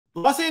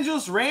Los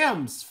Angeles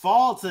Rams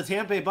fall to the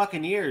Tampa Bay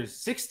Buccaneers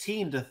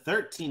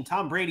 16-13.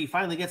 Tom Brady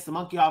finally gets the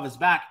monkey off his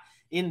back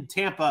in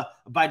Tampa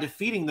by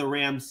defeating the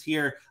Rams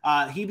here.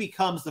 He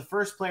becomes the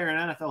first player in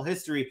NFL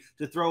history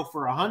to throw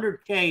for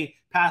 100K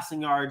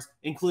passing yards,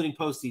 including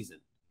postseason.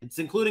 It's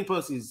including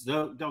postseason,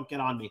 so don't get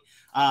on me.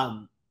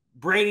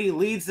 Brady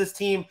leads this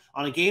team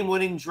on a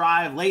game-winning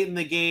drive late in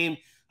the game,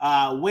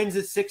 wins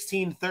it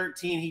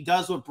 16-13. He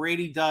does what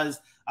Brady does.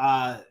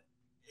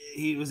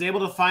 He was able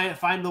to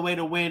find the way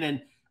to win.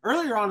 And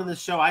earlier on in the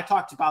show, I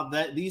talked about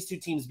these two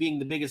teams being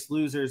the biggest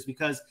losers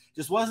because it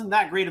just wasn't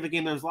that great of a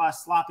game. There was a lot of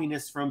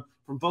sloppiness from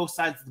both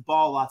sides of the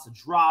ball, lots of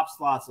drops,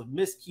 lots of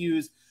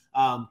miscues.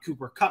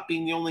 Cooper Kupp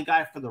being the only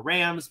guy for the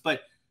Rams.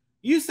 But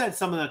you said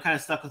something that kind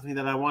of stuck with me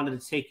that I wanted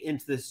to take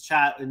into this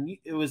chat, and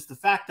it was the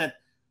fact that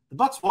the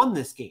Bucs won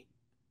this game.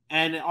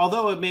 And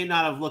although it may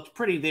not have looked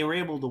pretty, they were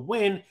able to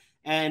win.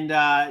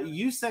 And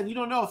you said you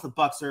don't know if the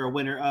Bucs are a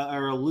winner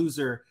or a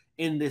loser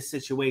in this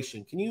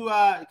situation. Can you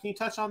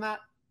touch on that?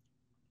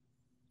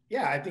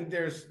 Yeah, I think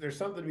there's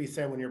something to be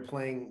said when you're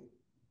playing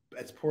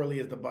as poorly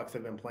as the Bucs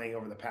have been playing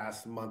over the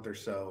past month or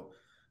so,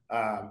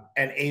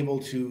 and able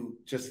to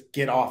just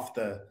get off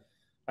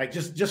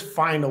just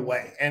find a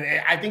way. And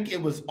I think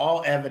it was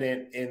all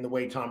evident in the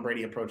way Tom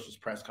Brady approached his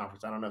press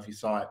conference. I don't know if you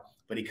saw it,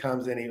 but he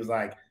comes in, he was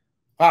like,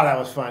 "Wow, that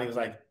was fun." He was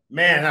like,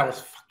 "Man, that was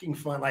fucking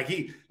fun."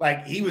 He's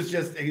like,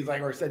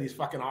 or said he's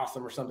fucking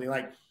awesome or something.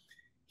 Like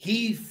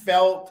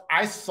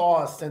I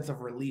saw a sense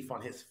of relief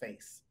on his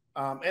face.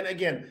 And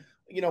again,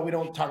 we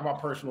don't talk about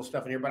personal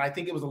stuff in here, but I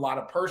think it was a lot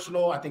of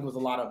personal. I think it was a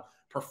lot of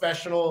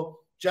professional,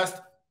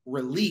 just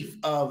relief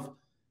of,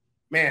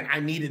 man,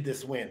 I needed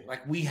this win.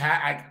 Like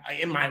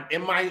in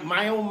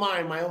my own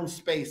mind, my own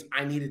space,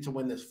 I needed to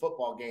win this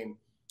football game.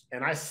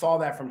 And I saw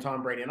that from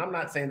Tom Brady. And I'm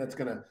not saying that's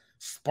going to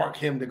spark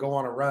him to go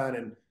on a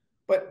run.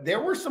 But there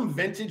were some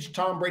vintage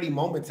Tom Brady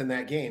moments in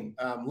that game,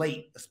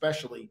 late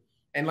especially.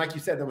 And like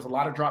you said, there was a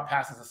lot of drop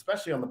passes,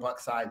 especially on the Bucs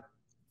side,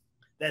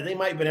 that they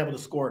might have been able to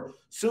score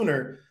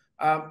sooner.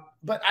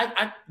 But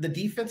the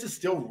defense is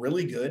still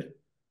really good,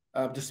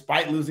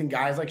 despite losing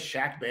guys like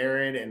Shaq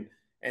Barrett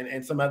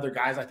and some other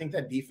guys. I think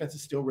that defense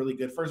is still really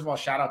good. First of all,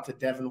 shout out to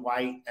Devin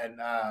White and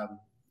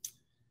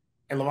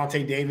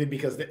Lavonte David,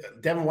 because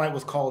Devin White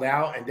was called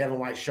out and Devin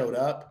White showed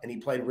up and he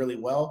played really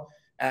well,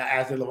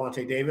 as did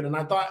Lavonte David. And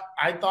I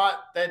thought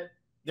that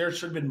there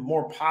should have been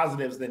more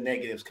positives than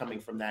negatives coming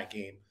from that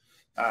game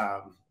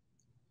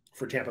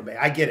for Tampa Bay.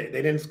 I get it.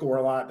 They didn't score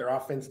a lot. Their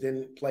offense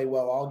didn't play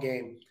well all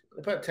game.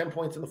 They put up 10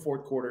 points in the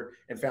fourth quarter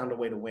and found a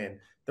way to win.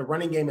 The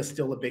running game is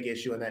still a big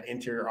issue in that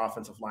interior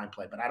offensive line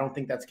play, but I don't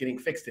think that's getting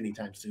fixed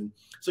anytime soon.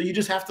 So you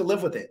just have to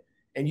live with it,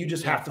 and you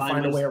just have to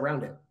find a way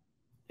around it.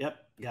 Yep,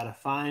 you got to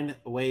find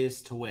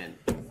ways to win.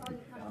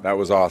 That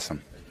was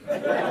awesome.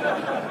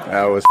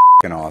 That was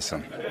fucking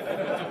awesome.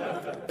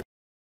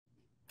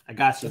 I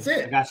got you. That's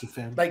it. I got you,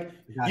 fam. Like,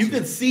 you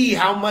could see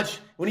how much,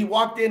 when he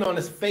walked in on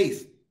his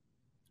face,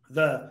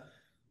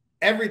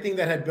 everything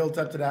that had built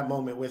up to that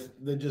moment with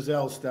the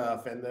Giselle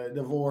stuff and the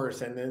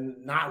divorce and then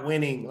not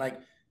winning.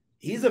 Like,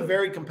 he's a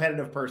very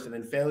competitive person,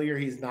 and failure,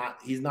 he's not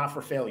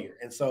for failure.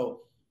 And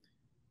so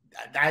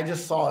I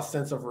just saw a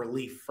sense of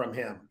relief from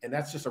him, and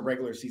that's just a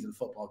regular season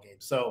football game.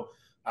 So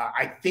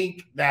I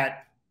think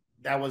that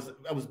was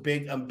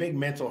big, a big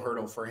mental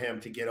hurdle for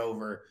him to get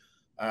over,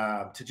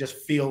 to just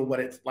feel what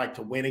it's like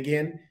to win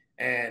again.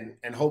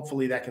 And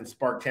hopefully that can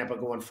spark Tampa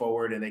going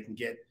forward, and they can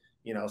get,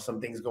 some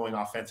things going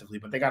offensively,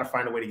 but they got to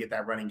find a way to get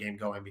that running game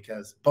going,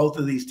 because both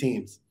of these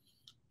teams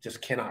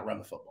just cannot run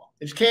the football.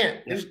 They just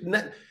can't.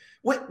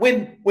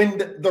 When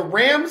the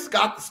Rams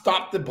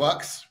stopped the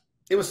Bucs,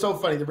 it was so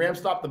funny. The Rams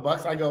stopped the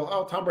Bucs. I go,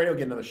 oh, Tom Brady will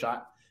get another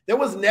shot. There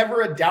was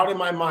never a doubt in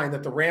my mind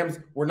that the Rams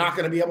were not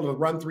going to be able to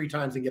run 3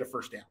 times and get a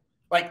first down.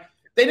 Like,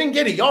 they didn't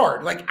get a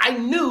yard. Like, I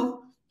was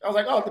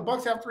like, oh, if the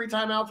Bucs have 3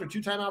 timeouts or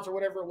 2 timeouts or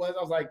whatever it was,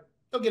 I was like,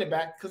 they'll get it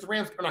back, because the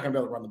Rams are not going to be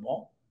able to run the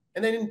ball.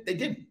 And they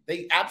didn't.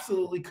 They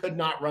absolutely could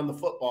not run the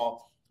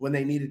football when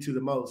they needed to the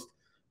most.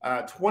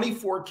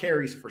 24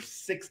 carries for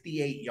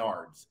 68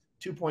 yards,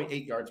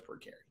 2.8 yards per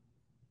carry.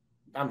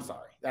 I'm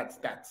sorry. That's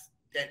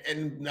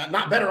and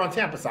not better on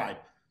Tampa side.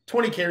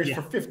 20 carries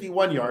for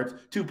 51 yards,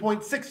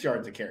 2.6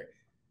 yards a carry.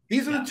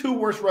 These are the 2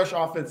 worst rush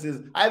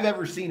offenses I've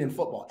ever seen in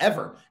football,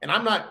 ever. And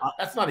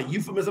that's not a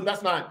euphemism.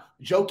 That's not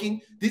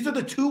joking. These are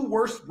the 2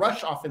 worst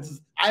rush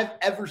offenses I've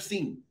ever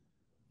seen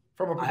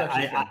from a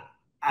production standpoint.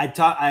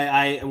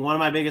 One of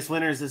my biggest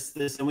winners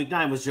this in week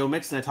 9 was Joe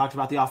Mixon. I talked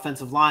about the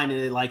offensive line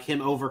and like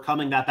him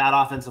overcoming that bad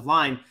offensive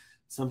line.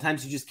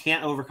 Sometimes you just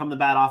can't overcome the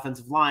bad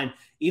offensive line,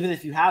 even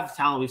if you have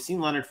talent. We've seen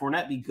Leonard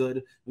Fournette be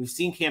good. We've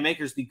seen Cam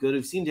Akers be good.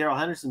 We've seen Darrell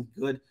Henderson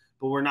be good,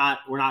 but we're not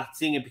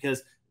seeing it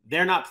because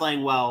they're not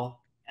playing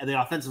well and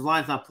the offensive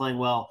line's not playing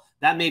well.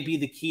 That may be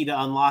the key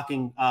to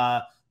unlocking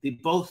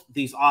both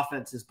these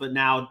offenses. But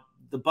now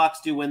the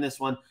Bucs do win this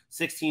one,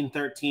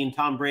 16-13.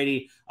 Tom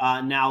Brady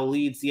now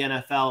leads the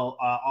NFL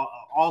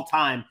all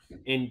time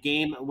in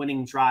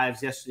game-winning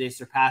drives yesterday,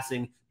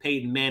 surpassing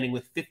Peyton Manning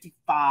with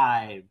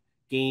 55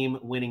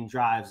 game-winning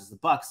drives as the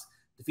Bucs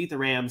defeat the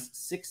Rams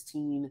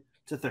 16-13.